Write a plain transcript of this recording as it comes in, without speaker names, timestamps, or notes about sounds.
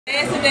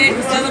Today is the day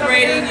for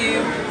celebrating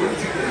you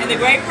and the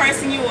great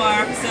person you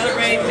are, for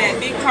celebrating that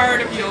big heart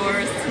of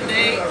yours.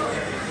 Today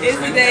is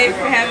the day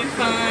for having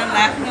fun,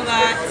 laughing a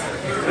lot,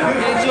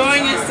 and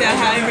enjoying yourself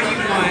however you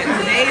want.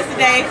 Today is the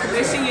day for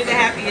wishing you the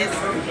happiest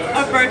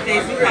of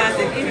birthdays, because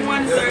if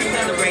anyone deserves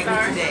celebrating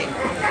today,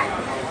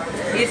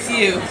 it's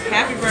you.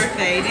 Happy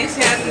birthday. This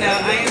you have to know,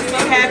 I am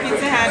so happy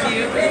to have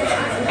you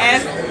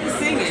as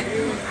singing.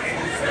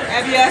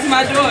 Have you as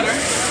my daughter.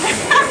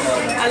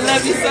 I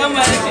love you so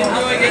much.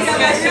 Enjoy your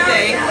special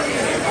day.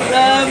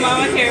 Love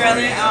Mama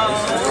Carolyn. Oh,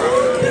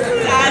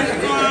 I'm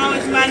going on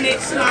with my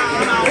next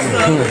mom also.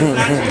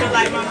 I treat her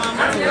like my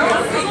mama.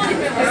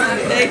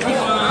 Thank you,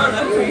 Mom.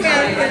 I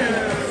appreciate it.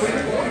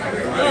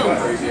 Oh,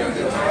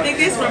 I think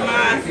this from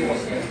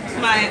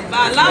my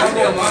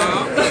biological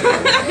mom.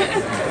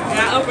 And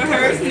I open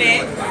hers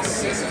next.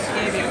 Let's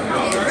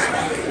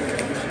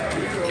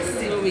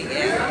see what we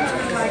get.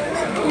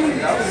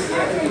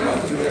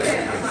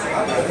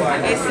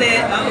 It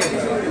said, oh,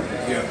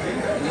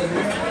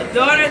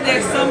 daughter,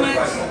 there's so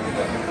much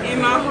in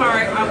my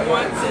heart I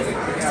want to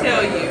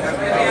tell you.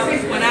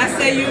 When I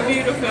say you're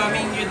beautiful, I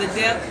mean you're the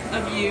depth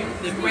of you,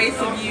 the grace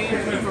of you,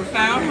 the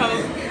profound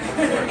hope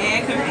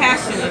and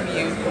compassion of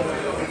you.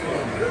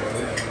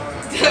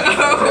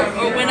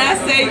 Or when I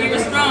say you're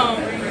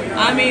strong,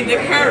 I mean the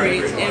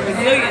courage and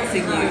resilience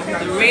in you,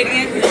 the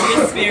radiance of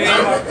your spirit,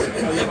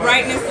 the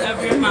brightness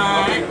of your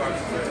mind.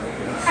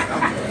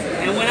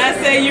 And when I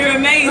say you're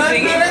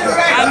amazing,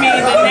 I mean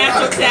the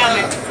natural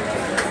talent,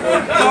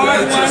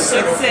 hard-won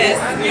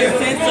success, your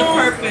sense of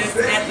purpose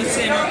at the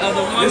center of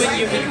the woman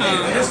you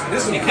become.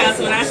 Because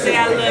when I say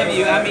I love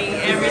you, I mean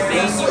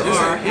everything you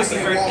are. Happy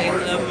birthday,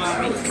 love,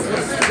 Mommy.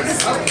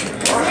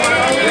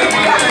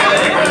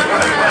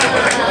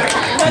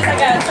 Plus I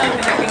got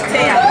something I can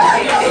tell.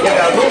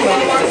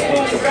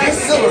 This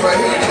silver right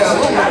here, you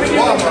got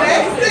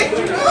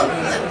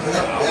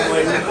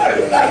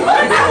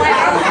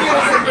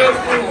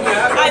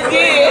I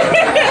did.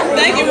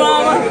 Thank you,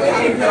 Mama.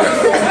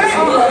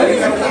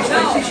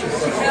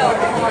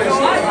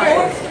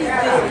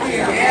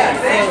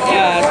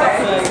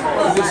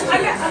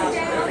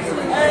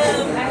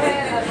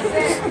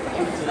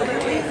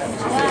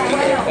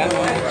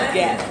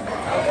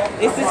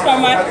 This is from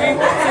my friend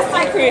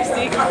Sister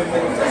Christy. You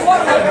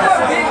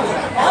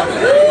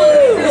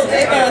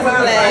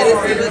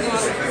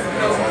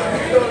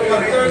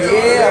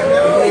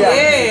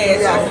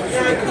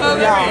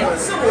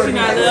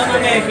know, I love my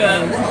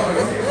makeup.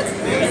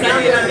 Because I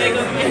did my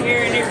makeup and my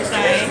hair and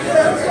everything.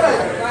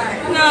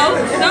 No,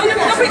 don't be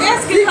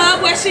asking her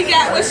what she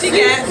got, She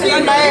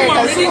mad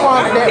because she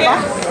wanted that.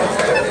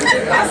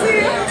 I see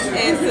it.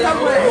 And some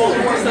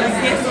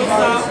skin, some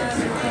salt.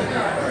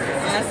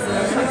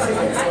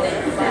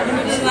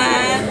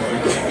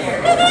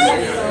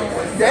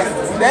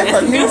 That's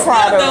a new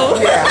product.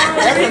 Yeah,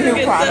 that's a new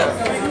product.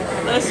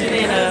 Lotion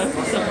and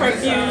some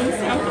perfume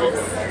samples.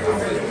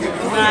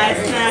 Nice.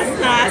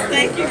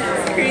 Thank you,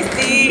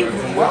 Christy. I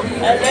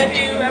love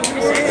you. I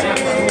appreciate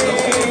you.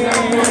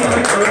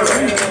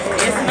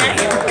 Yes,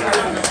 ma'am.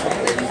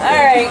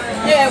 Alright.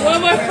 Yeah, one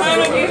more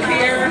final gift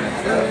here.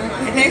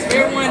 And thanks for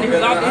everyone who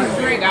got this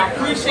drink. I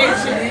appreciate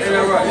you.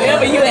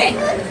 Wherever you at.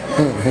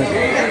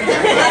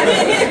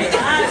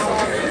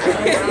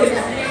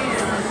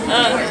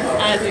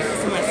 Isaac,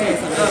 somebody saying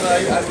something. No,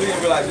 I didn't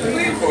realize you were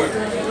recording.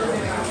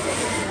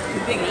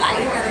 Big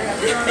light.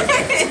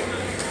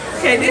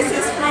 Okay, this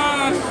is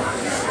from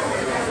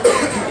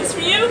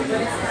you.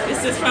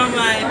 This is from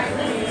my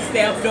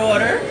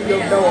stepdaughter.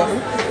 Your daughter.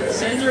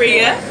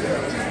 Chandria.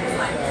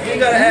 You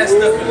gotta add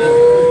stuff for this.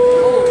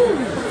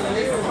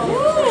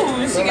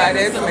 Ooh, she got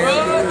this some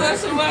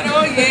rose or what?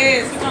 Oh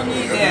yes, we don't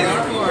need that,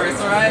 of course,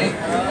 right?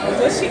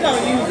 Well, she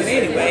gonna use it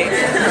anyway.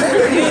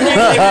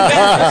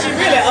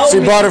 She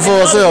bought it for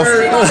herself.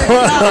 She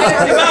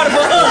bought it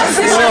for us.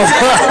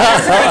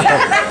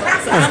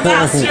 So I'm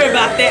not sure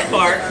about that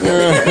part.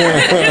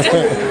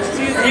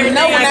 You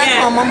know when that's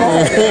from my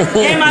mom.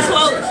 And my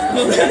clothes.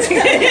 She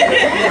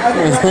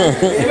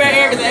wear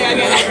everything I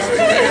got.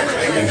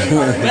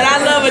 But I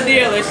love her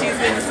dearly. She's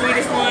been the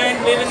sweetest one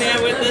living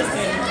there with us,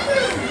 and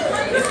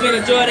it's been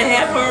a joy to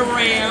have her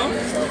around.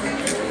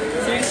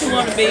 Sweet as she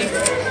want to be,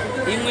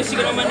 even when she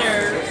get on my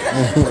nerves.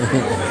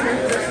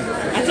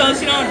 I told her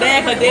she don't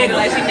dag her daddy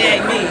like she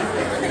dagged me.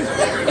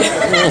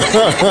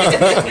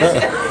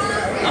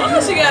 Oh,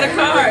 she got a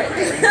card.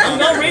 I'm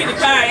gonna read the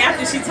card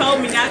after she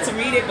told me not to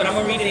read it, but I'm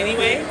gonna read it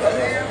anyway.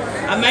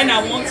 I may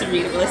not want to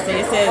read it, but let's see.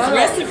 It says,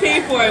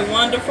 "Recipe for a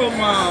wonderful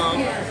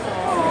mom."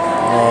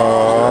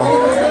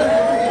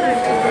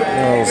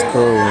 That was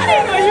cool. I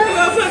didn't know you were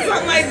gonna put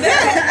something like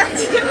that.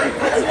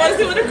 I just want to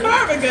see what the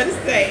card was gonna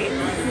say.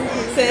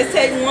 It says,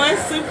 "Take one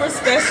super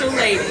special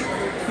lady,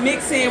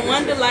 mix in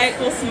one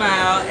delightful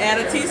smile, add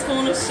a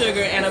teaspoon of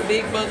sugar and a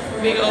big old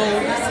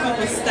scoop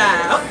of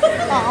style."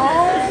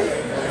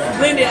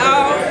 Blend it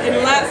all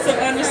in lots of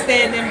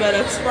understanding but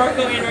a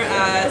sparkle in her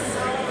eyes.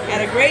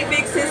 Add a great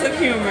big sense of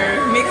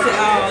humor, mix it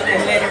all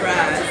and let it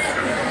rise.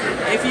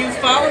 If you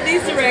follow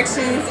these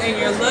directions and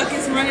your luck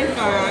is running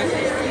fine,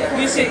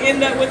 You should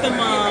end up with a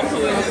mom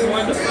who is as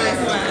wonderful as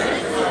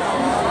mine.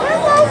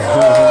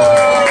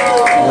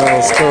 That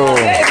was cool.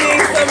 That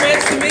means so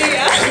much to me.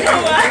 I don't know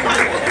why. I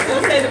was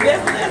gonna say the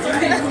best last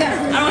right.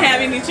 I don't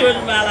have any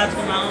children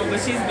biological of my own, but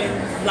she's been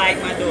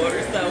like my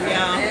daughter. So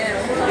y'all,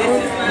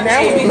 this is my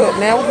baby.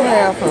 Now we can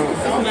have fun.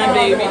 This is my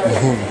baby.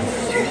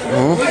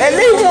 At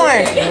least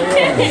one.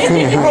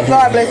 Oh,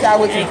 God bless y'all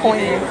with your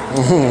queen.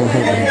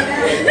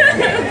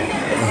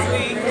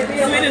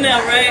 Sweet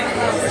enough, right?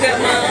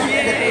 Stepmom,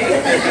 yay.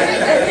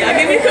 Y'all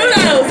give me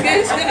kudos.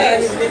 Good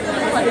stuff.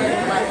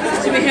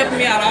 She been helping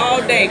me out all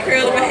day.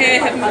 Curling my hair,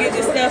 helping me get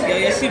this stuff. Yo,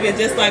 yeah, she been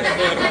just like a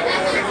daughter.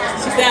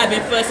 She said I've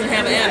been fussing and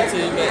having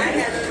attitude, but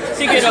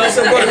she get over it.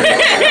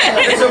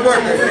 It's your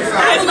birthday.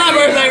 It's my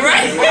birthday,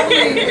 right?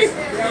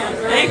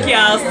 Thank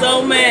y'all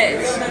so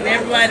much. And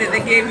everybody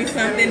that gave me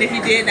something. If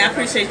you didn't, I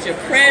appreciate your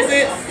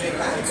presence.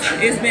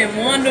 It's been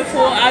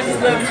wonderful. I just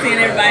love seeing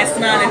everybody's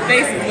smiling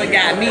faces. What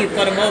got me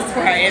for the most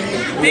part. And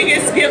the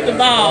biggest gift of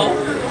all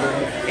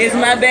is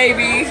my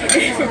baby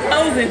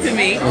proposing to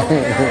me,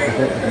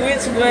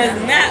 which was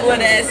not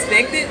what I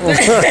expected.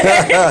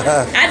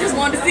 I just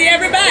wanted to see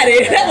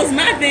everybody. That was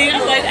my thing.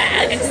 I was like,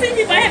 I can see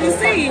people I haven't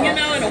seen, you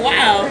know, in a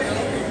while.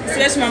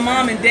 Especially my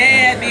mom and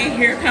dad being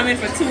here coming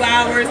for 2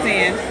 hours,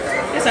 and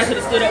I guess I should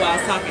have stood up while I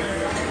was talking.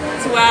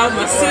 2 hours.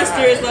 My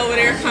sister is over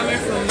there coming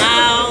from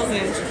miles,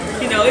 and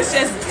you know, it's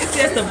just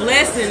a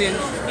blessing. And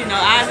you know,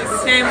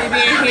 Isaac's family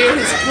being here,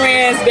 his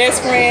friends, best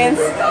friends.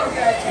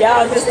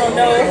 Y'all just don't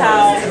know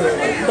how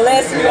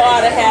blessed we are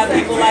to have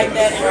people like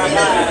that in our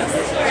lives.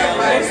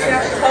 We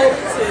hope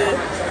to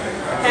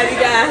have you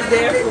guys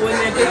there for when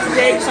that big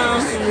day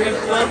comes, and we're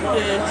both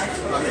to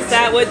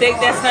decide what date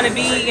that's going to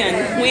be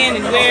and when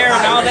and where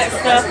and all that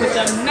stuff, which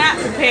I'm not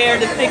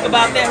prepared to think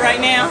about that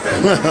right now.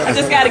 I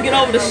just got to get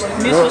over the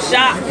initial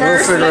shock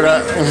first. We'll figure it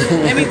out.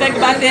 Let me think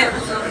about that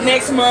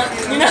next month,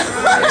 you know,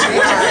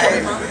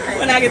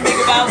 when I can think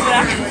about what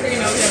I can, you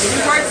know,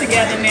 we work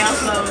together now,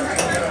 so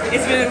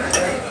it's been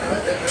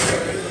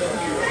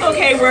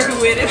okay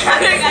working with it.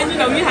 And, you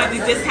know, you have to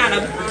just kind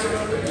of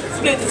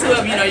split the two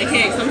of you know,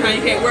 sometimes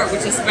you can't work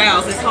with your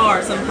spouse. It's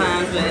hard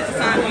sometimes, but at the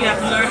time you have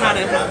to learn how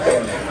to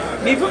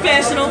be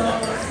professional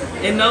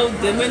and know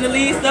when to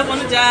leave stuff on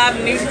the job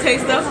and need to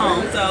take stuff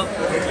home. So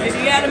if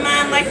you got a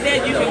mind like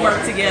that, you can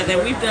work together.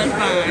 We've done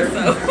fine,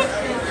 so.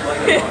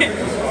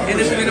 And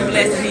it's been a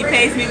blessing. He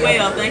pays me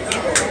well, thank you.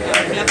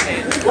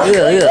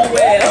 Yeah.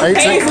 Well,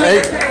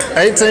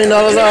 $18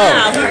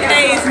 off. He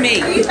pays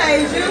me. He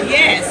pays you?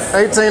 Yes.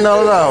 $18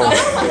 off.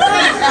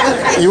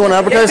 You want an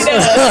application?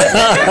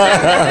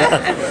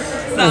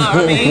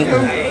 Sorry.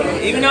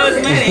 Even though it's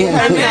money,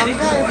 my money.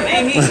 It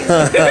ain't his.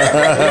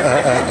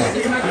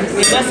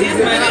 That's his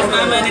money, it's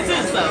my money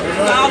too, so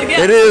it's all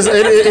together. It is.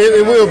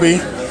 It will be.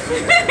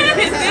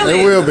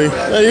 It will be.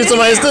 You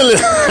somebody still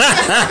is.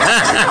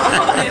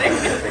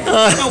 It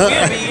will be,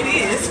 it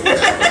is.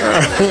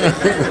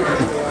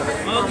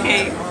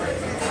 Okay.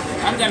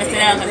 I'm gonna sit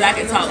down because I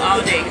can talk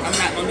all day. I'm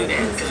not gonna do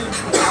that. So,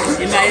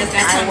 anybody else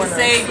got something to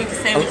say? You can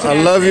say what you got.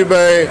 I love you,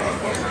 babe.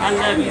 I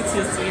love you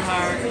too,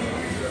 sweetheart.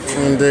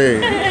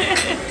 Indeed.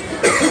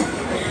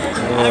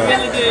 I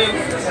really do.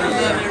 I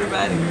love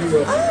everybody.